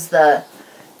 When was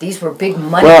these were big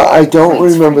money. Well, I don't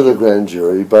remember the grand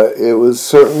jury, but it was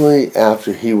certainly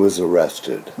after he was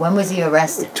arrested. When was he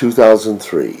arrested?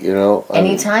 2003,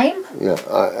 Anytime? Yeah,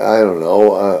 I don't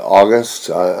know. August,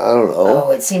 I don't know.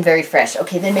 Oh, it seemed very fresh.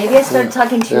 Okay, then maybe I started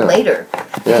talking to you later.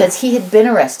 Because he had been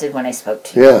arrested when I spoke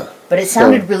to you. Yeah. But it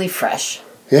sounded really fresh.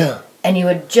 Yeah. And you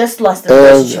had just lost the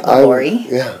relationship with Lori.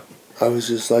 Yeah. I was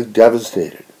just like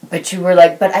devastated. But you were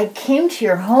like, but I came to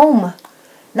your home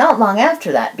not long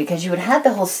after that because you had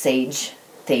the whole sage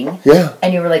thing. Yeah.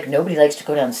 And you were like, nobody likes to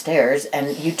go downstairs.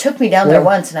 And you took me down Yeah. there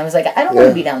once, and I was like, I don't want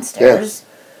to be downstairs.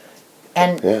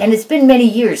 And it's been many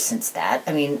years since that.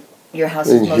 I mean, your house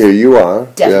has And here you are.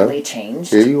 definitely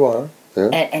changed. Here you are. Yeah.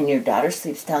 And your daughter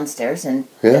sleeps downstairs and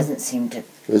Yeah. doesn't seem to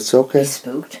It's okay. be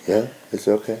spooked. Yeah, it's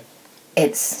okay.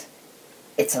 It's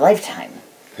a lifetime.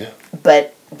 Yeah.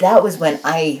 But that was when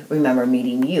I remember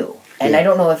meeting you. And I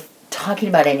don't know if talking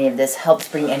about any of this helps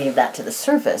bring any of that to the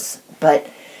surface. But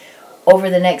over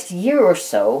the next year or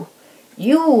so,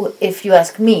 you, if you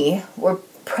ask me, were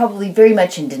probably very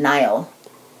much in denial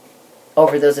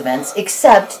over those events,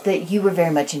 except that you were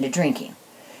very much into drinking.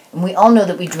 And we all know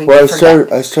that we drink to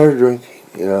forget. I started drinking,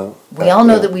 you know. We all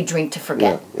know that we drink to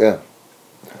forget. Yeah.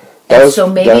 And so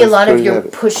maybe a lot of your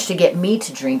push to get me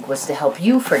to drink was to help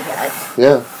you forget.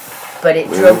 Yeah. But it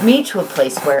drove me to a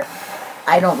place where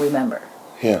I don't remember.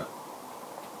 Yeah.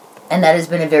 And that has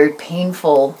been a very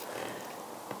painful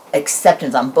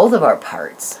acceptance on both of our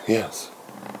parts. Yes.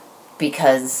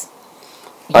 Because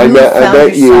I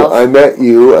met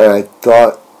you, and I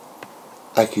thought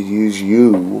I could use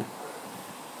you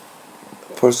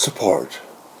for support.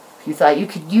 You thought you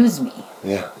could use me.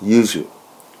 Yeah, use you.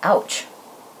 Ouch.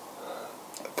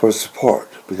 For support.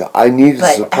 Because I needed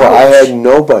But support. ouch. I had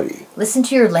nobody. Listen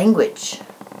to your language.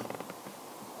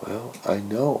 Well, I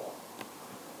know.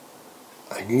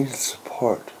 I needed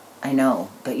support. I know,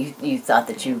 but you thought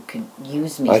that you could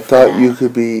use me. I for thought that. you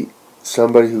could be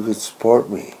somebody who could support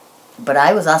me. But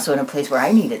I was also in a place where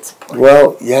I needed support.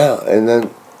 Well, yeah, and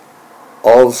then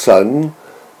all of a sudden,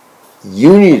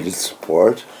 you needed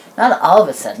support. Not all of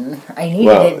a sudden. I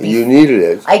needed it. You needed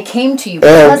it. I came to you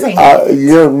because I needed it.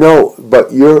 You don't know,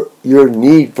 but your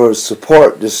need for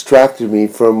support distracted me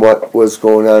from what was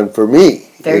going on for me.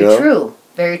 Very true.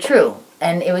 Very true.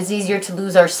 And it was easier to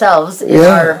lose ourselves in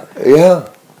our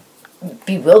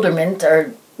bewilderment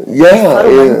or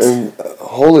befuddlement. And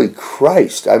holy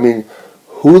Christ. I mean,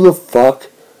 who the fuck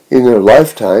in their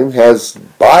lifetime has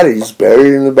bodies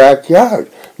buried in the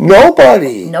backyard?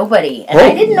 Nobody. And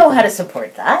I didn't know how to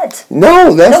support that.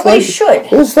 No, that's Nobody should.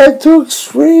 It's like too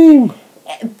extreme.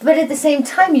 But at the same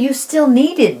time, you still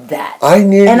needed that. I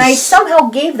needed. And I somehow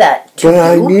gave that to you. But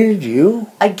I needed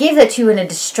you. I gave that to you in a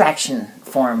distraction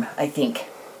form, I think.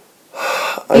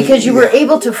 Because you were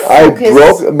able to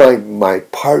focus. My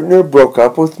partner broke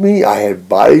up with me. I had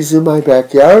bodies in my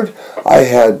backyard. I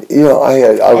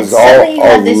was all you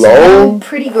had this alone. young,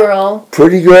 pretty girl,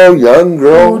 young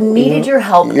girl who needed your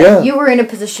help. Yeah. And you were in a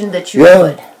position that you Yeah.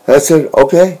 could. I said,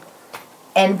 okay.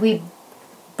 And we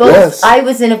both. Yes. I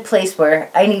was in a place where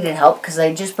I needed help because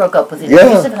I just broke up with an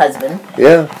abusive husband.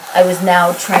 Yeah. I was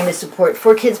now trying to support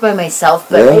 4 kids by myself,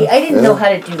 but I didn't know how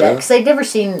to do that because I'd never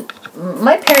seen.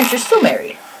 My parents are still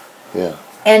married. Yeah.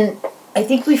 And I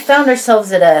think we found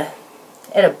ourselves at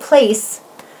a place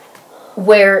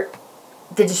where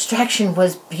the distraction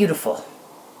was beautiful.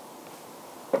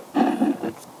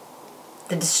 The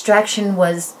distraction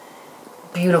was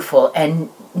beautiful and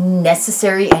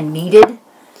necessary and needed.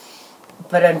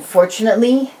 But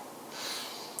unfortunately,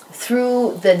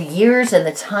 through the years and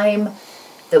the time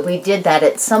that we did that,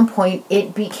 at some point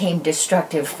it became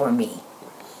destructive for me.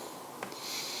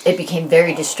 It became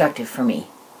very destructive for me.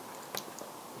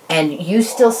 And you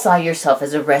still saw yourself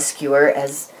as a rescuer,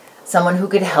 as someone who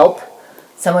could help,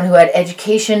 someone who had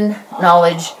education,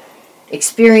 knowledge,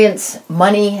 experience,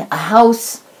 money, a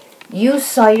house. You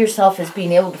saw yourself as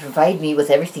being able to provide me with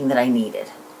everything that I needed.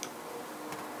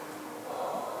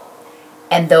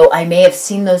 And though I may have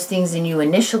seen those things in you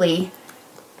initially,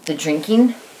 the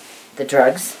drinking, the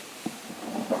drugs,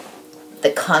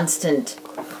 the constant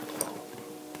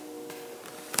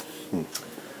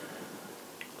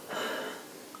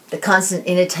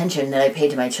inattention that I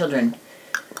paid to my children,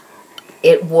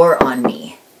 it wore on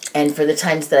me. And for the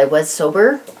times that I was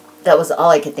sober, that was all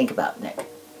I could think about, Nick.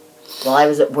 While I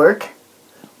was at work,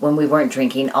 when we weren't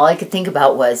drinking, all I could think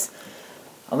about was,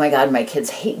 oh my God, my kids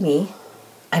hate me.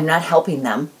 I'm not helping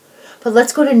them. But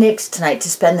let's go to Nick's tonight to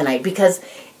spend the night, because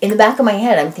in the back of my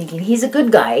head, I'm thinking, he's a good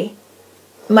guy.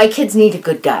 My kids need a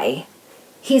good guy.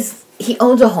 He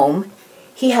owns a home.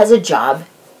 He has a job.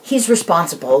 He's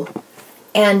responsible.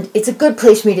 And it's a good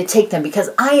place for me to take them because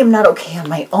I am not okay on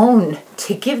my own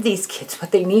to give these kids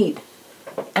what they need.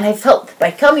 And I felt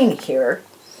by coming here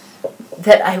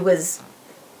that I was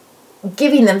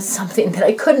giving them something that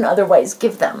I couldn't otherwise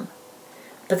give them.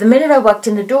 But the minute I walked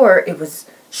in the door, it was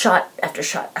shot after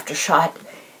shot after shot.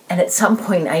 And at some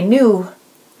point I knew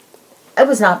I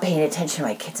was not paying attention to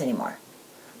my kids anymore.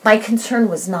 My concern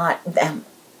was not them.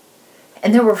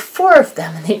 And there were 4 of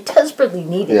them, and they desperately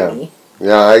needed me.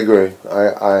 Yeah, I agree.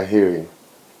 I hear you.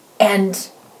 And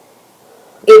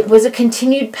it was a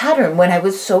continued pattern. When I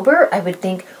was sober, I would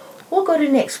think, we'll go to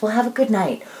Nick's, we'll have a good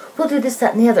night. We'll do this,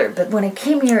 that, and the other. But when I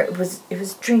came here, it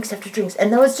was drinks after drinks.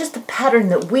 And that was just a pattern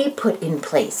that we put in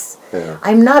place. Yeah.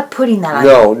 I'm not putting that on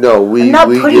you. No, we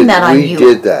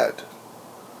did that.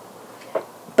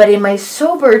 But in my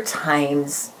sober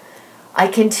times, I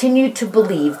continued to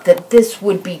believe that this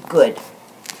would be good.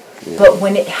 Yeah. But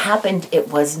when it happened, it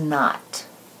was not.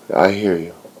 I hear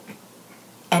you.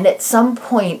 And at some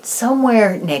point,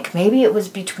 somewhere, Nick, maybe it was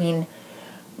between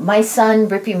my son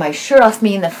ripping my shirt off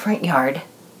me in the front yard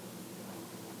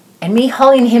and me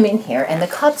hauling him in here and the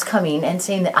cops coming and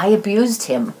saying that I abused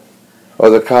him. Oh,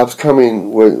 the cops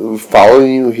coming,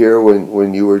 following you here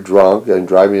when you were drunk and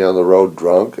driving down the road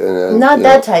drunk? Not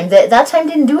that time. That time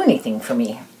didn't do anything for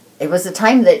me. It was the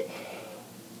time that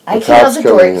I came out the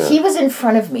door. He was in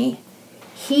front of me.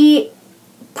 He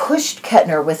pushed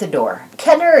Kettner with the door.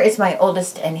 Kettner is my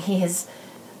oldest, and he is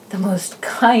the most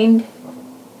kind,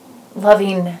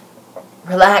 loving,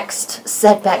 relaxed,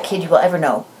 set-back kid you will ever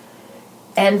know.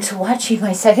 And to watching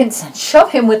my second son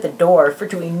shove him with the door for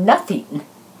doing nothing.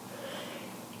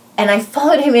 And I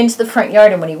followed him into the front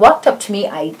yard, and when he walked up to me,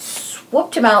 I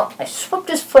swooped him out. I swooped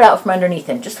his foot out from underneath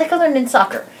him, just like I learned in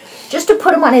soccer, just to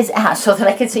put him on his ass so that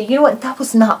I could say, you know what, that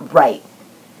was not right.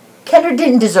 Kettner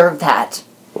didn't deserve that.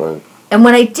 Right. And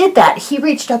when I did that, he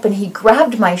reached up and he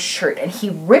grabbed my shirt and he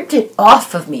ripped it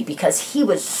off of me because he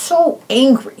was so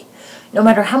angry. No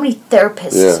matter how many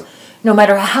therapists, no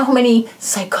matter how many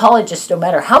psychologists, no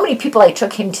matter how many people I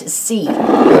took him to see,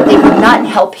 they would not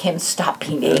help him stop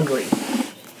being angry.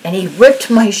 And he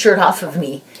ripped my shirt off of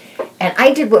me. And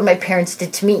I did what my parents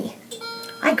did to me.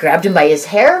 I grabbed him by his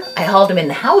hair, I hauled him in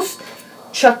the house,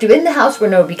 chucked him in the house where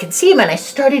nobody could see him, and I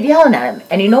started yelling at him.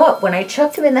 And you know what? When I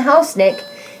chucked him in the house, Nick,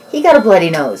 he got a bloody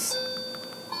nose.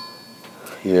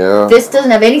 Yeah. This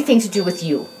doesn't have anything to do with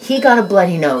you. He got a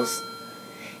bloody nose.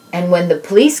 And when the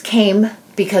police came,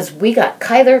 because we got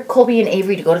Kyler, Colby, and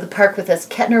Avery to go to the park with us,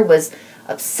 Kettner was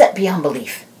upset beyond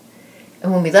belief.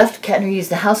 And when we left, Kettner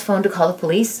used the house phone to call the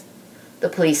police. The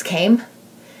police came.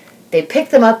 They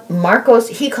picked them up.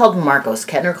 He called Marcos.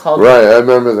 Kettner called. Right, I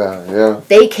remember that, yeah.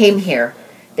 They came here.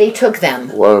 They took them.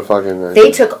 What a fucking night. They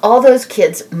took all those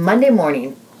kids Monday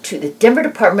morning to the Denver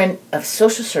Department of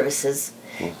Social Services.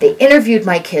 Mm-hmm. They interviewed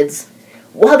my kids.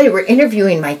 While they were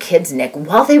interviewing my kids, Nick,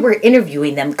 while they were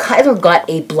interviewing them, Kyler got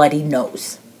a bloody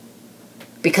nose.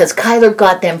 Because Kyler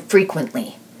got them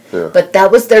frequently. Yeah. But that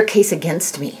was their case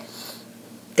against me.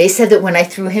 They said that when I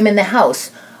threw him in the house,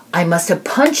 I must have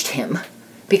punched him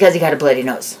because he got a bloody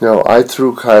nose. No, I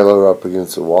threw Kyler up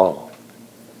against the wall.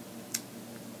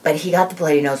 But he got the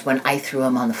bloody nose when I threw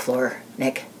him on the floor,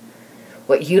 Nick.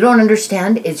 What you don't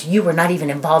understand is you were not even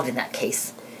involved in that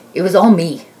case. It was all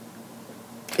me.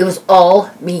 It was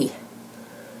all me.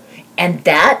 And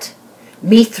that,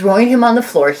 me throwing him on the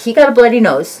floor, he got a bloody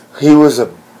nose. He was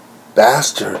a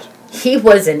bastard. He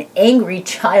was an angry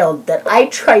child that I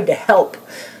tried to help.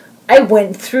 I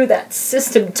went through that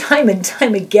system time and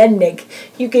time again, Nick.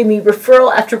 You gave me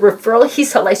referral after referral. He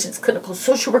saw licensed clinical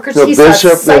social workers. So he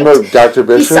Bishop, saw remember Dr.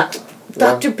 Bishop?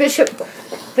 Dr. Bishop.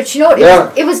 But you know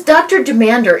what? It was Dr.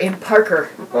 Demander in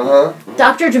Parker. Uh-huh.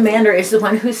 Dr. Demander is the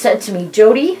one who said to me,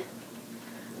 Jody,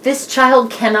 this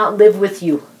child cannot live with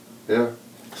you. Yeah.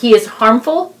 He is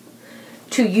harmful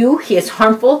to you. He is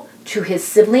harmful to his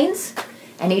siblings.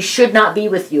 And he should not be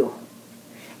with you.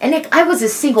 And Nick, I was a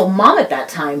single mom at that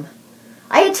time.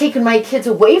 I had taken my kids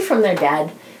away from their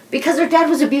dad because their dad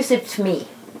was abusive to me.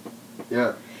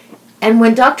 Yeah. And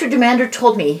when Dr. Demander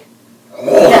told me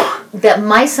that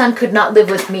my son could not live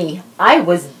with me, I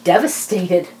was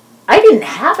devastated. I didn't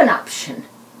have an option.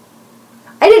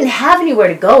 I didn't have anywhere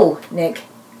to go, Nick.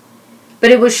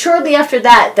 But it was shortly after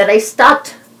that I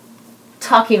stopped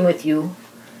talking with you,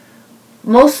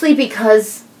 mostly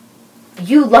because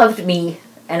you loved me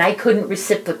and I couldn't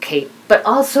reciprocate, but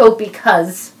also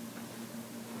because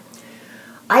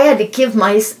I had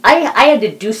to I had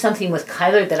to do something with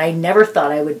Kyler that I never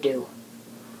thought I would do.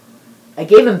 I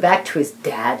gave him back to his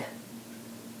dad.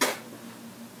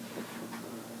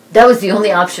 That was the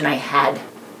only option I had.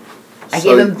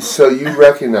 So you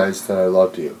recognized that I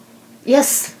loved you?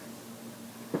 Yes.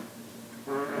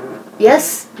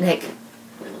 Yes, Nick.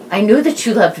 I knew that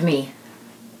you loved me.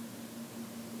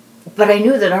 But I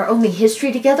knew that our only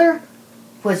history together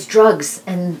was drugs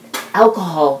and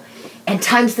alcohol and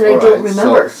times that I don't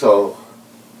remember.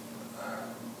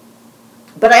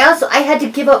 But I had to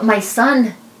give up my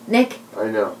son, Nick. I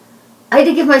know. I had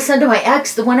to give my son to my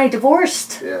ex, the one I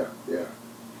divorced. Yeah.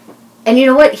 And you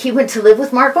know what? He went to live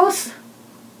with Marcos.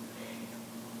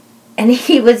 And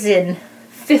he was in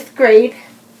 5th grade.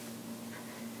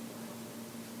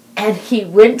 And he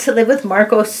went to live with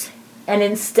Marcos. And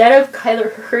instead of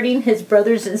Kyler hurting his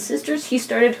brothers and sisters, he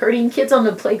started hurting kids on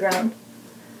the playground.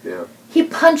 Yeah. He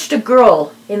punched a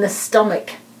girl in the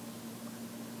stomach.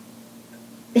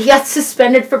 He got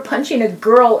suspended for punching a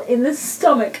girl in the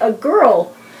stomach. A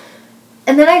girl.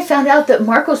 And then I found out that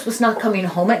Marcos was not coming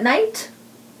home at night.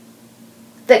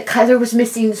 That Kyler was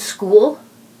missing school.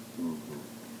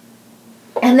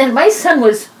 And then my son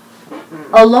was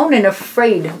alone and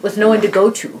afraid with no one to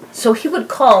go to. So he would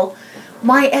call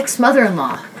my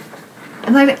ex-mother-in-law.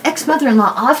 And my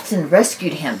ex-mother-in-law often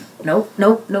rescued him.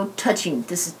 No touching.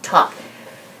 This is talk.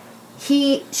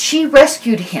 She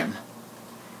rescued him.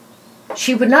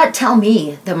 She would not tell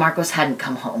me that Marcos hadn't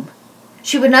come home.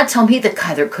 She would not tell me that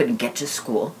Kyler couldn't get to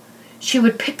school. She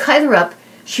would pick Kyler up,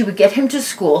 she would get him to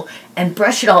school, and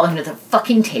brush it all under the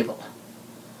fucking table.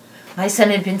 My son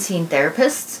had been seeing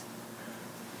therapists,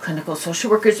 clinical social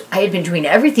workers. I had been doing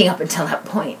everything up until that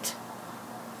point.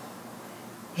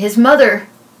 His mother,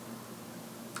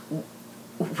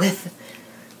 with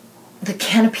the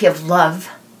canopy of love,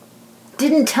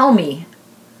 didn't tell me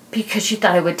because she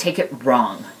thought I would take it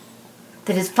wrong.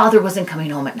 That his father wasn't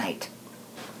coming home at night.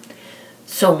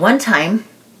 So one time,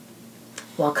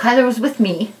 while Kyler was with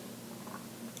me,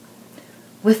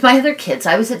 with my other kids,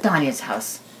 I was at Danya's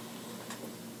house.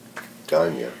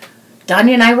 Danya.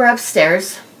 Danya and I were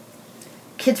upstairs.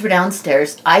 Kids were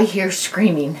downstairs. I hear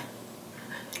screaming.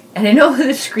 And I know who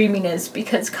the screaming is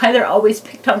because Kyler always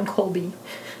picked on Colby.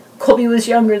 Colby was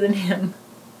younger than him.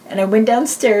 And I went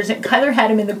downstairs and Kyler had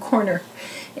him in the corner.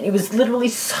 And he was literally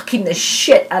sucking the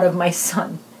shit out of my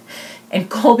son. And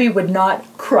Colby would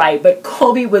not cry, but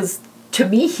Colby was, to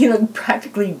me, he looked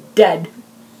practically dead.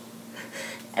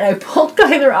 And I pulled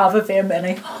Kyler off of him, and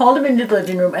I hauled him into the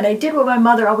living room, and I did what my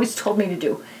mother always told me to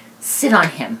do. Sit on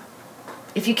him.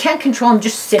 If you can't control him,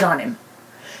 just sit on him.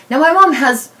 Now, my mom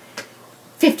has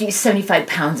 50, 75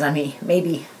 pounds on me,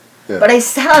 maybe. Yeah. But I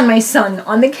sat on my son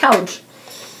on the couch.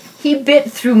 He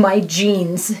bit through my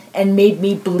jeans and made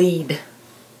me bleed.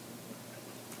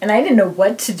 And I didn't know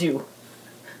what to do.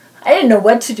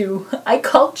 I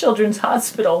called Children's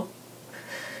Hospital.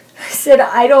 I said,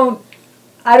 I don't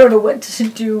know what to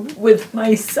do with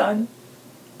my son.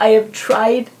 I have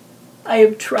tried.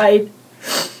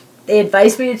 They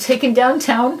advised me to take him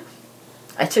downtown.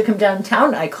 I took him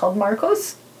downtown. I called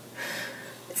Marcos.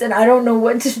 I said, I don't know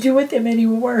what to do with him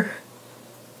anymore.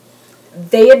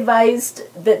 They advised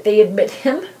that they admit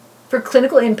him for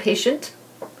clinical inpatient.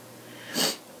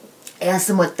 I asked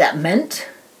them what that meant.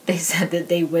 They said that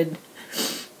they would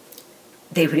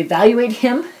evaluate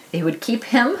him, they would keep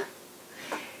him,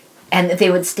 and that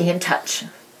they would stay in touch.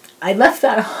 I left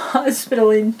that hospital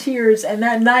in tears, and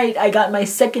that night I got my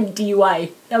second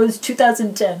DUI. That was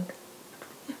 2010.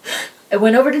 I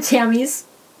went over to Tammy's.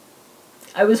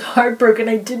 I was heartbroken.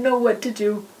 I didn't know what to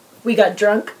do. We got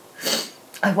drunk.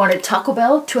 I wanted Taco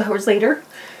Bell 2 hours later.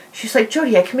 She's like,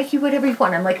 Jody, I can make you whatever you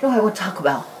want. I'm like, no, I want Taco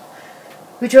Bell.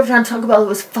 We drove down to Taco Bell. It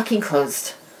was fucking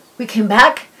closed. We came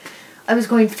back. I was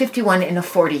going 51 in a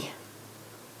 40.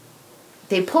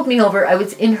 They pulled me over. I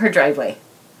was in her driveway.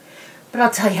 But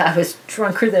I'll tell you, I was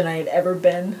drunker than I had ever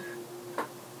been.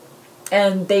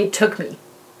 And they took me.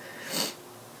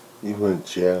 You went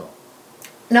to jail.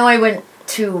 No, I went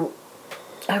to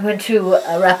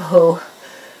Arapahoe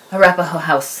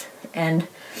house. And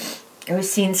I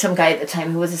was seeing some guy at the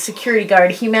time who was a security guard.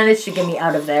 He managed to get me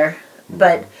out of there.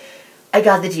 But I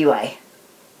got the DUI.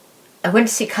 I went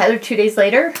to see Kyler 2 days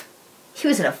later. He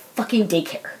was in a fucking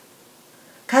daycare.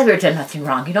 Kyler had done nothing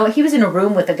wrong. You know, he was in a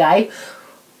room with a guy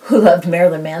who loved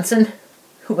Marilyn Manson,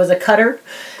 who was a cutter,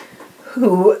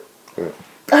 who... I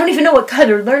don't even know what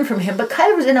Kyler learned from him, but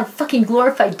Kyler was in a fucking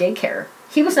glorified daycare.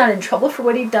 He was not in trouble for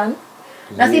what he'd done.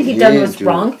 Nothing he'd done was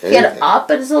wrong. Anything. He had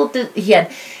op at his old... He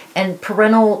had... And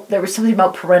parental... There was something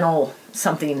about parental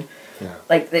something. Yeah.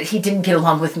 Like, that he didn't get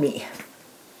along with me.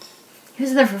 He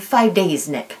was in there for 5 days,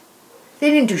 Nick. They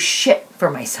didn't do shit for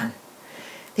my son.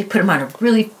 They put him on a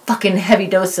really fucking heavy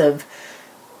dose of...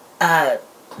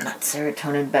 not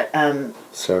serotonin, but...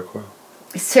 Seroquel.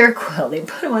 Seroquel. They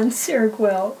put him on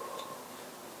Seroquel.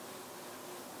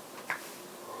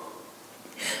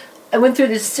 I went through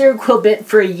this Seroquel bit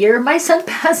for a year. My son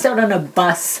passed out on a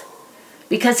bus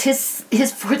because his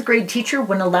 4th grade teacher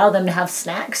wouldn't allow them to have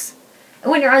snacks.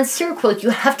 And when you're on Seroquel,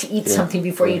 you have to eat something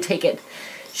before you take it.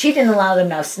 She didn't allow them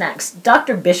to have snacks.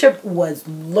 Dr. Bishop was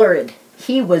lurid.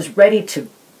 He was ready to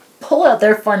pull out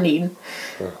their funding.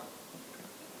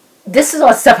 This is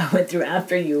all stuff I went through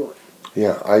after you.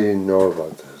 Yeah, I didn't know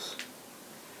about this.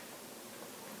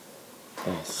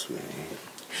 Oh, sweetie.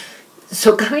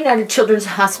 So coming out of Children's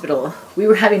Hospital, we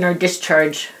were having our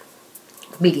discharge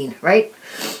meeting, right?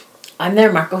 I'm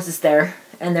there, Marcos is there,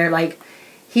 and they're like,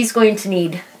 he's going to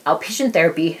need outpatient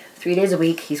therapy 3 days a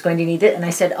week. He's going to need it. And I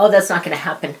said, oh, that's not going to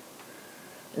happen.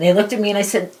 And they looked at me and I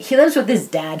said, he lives with his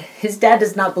dad. His dad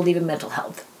does not believe in mental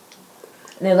health.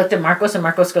 And they looked at Marcos and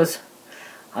Marcos goes,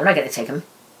 I'm not going to take him.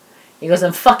 He goes,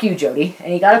 then fuck you, Jody.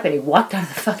 And he got up and he walked out of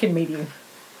the fucking meeting.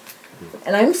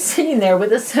 And I'm sitting there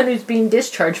with a son who's being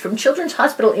discharged from Children's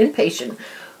Hospital inpatient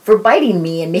for biting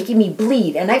me and making me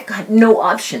bleed. And I've got no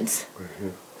options.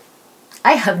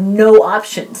 I have no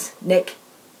options, Nick.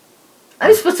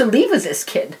 I'm supposed to leave with this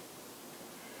kid.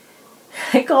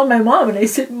 I called my mom and I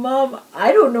said, Mom,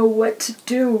 I don't know what to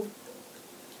do.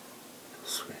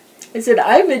 Sweet. I said,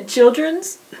 I'm at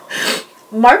Children's.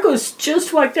 Marcos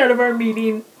just walked out of our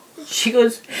meeting. She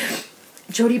goes,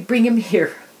 Jody, bring him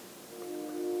here.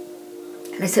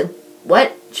 And I said,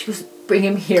 what? She goes, bring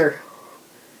him here.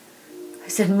 I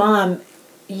said, Mom,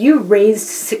 you raised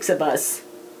 6 of us.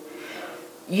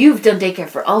 You've done daycare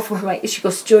for all 4 of my... She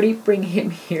goes, Jody, bring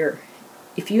him here.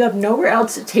 If you have nowhere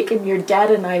else to take him, your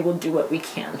dad and I will do what we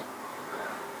can.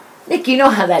 Nick, you know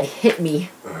how that hit me.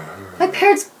 My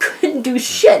parents couldn't do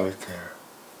shit. Right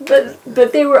there.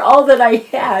 But they were all that I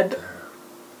had.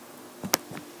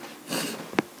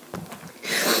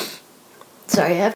 Sorry, I have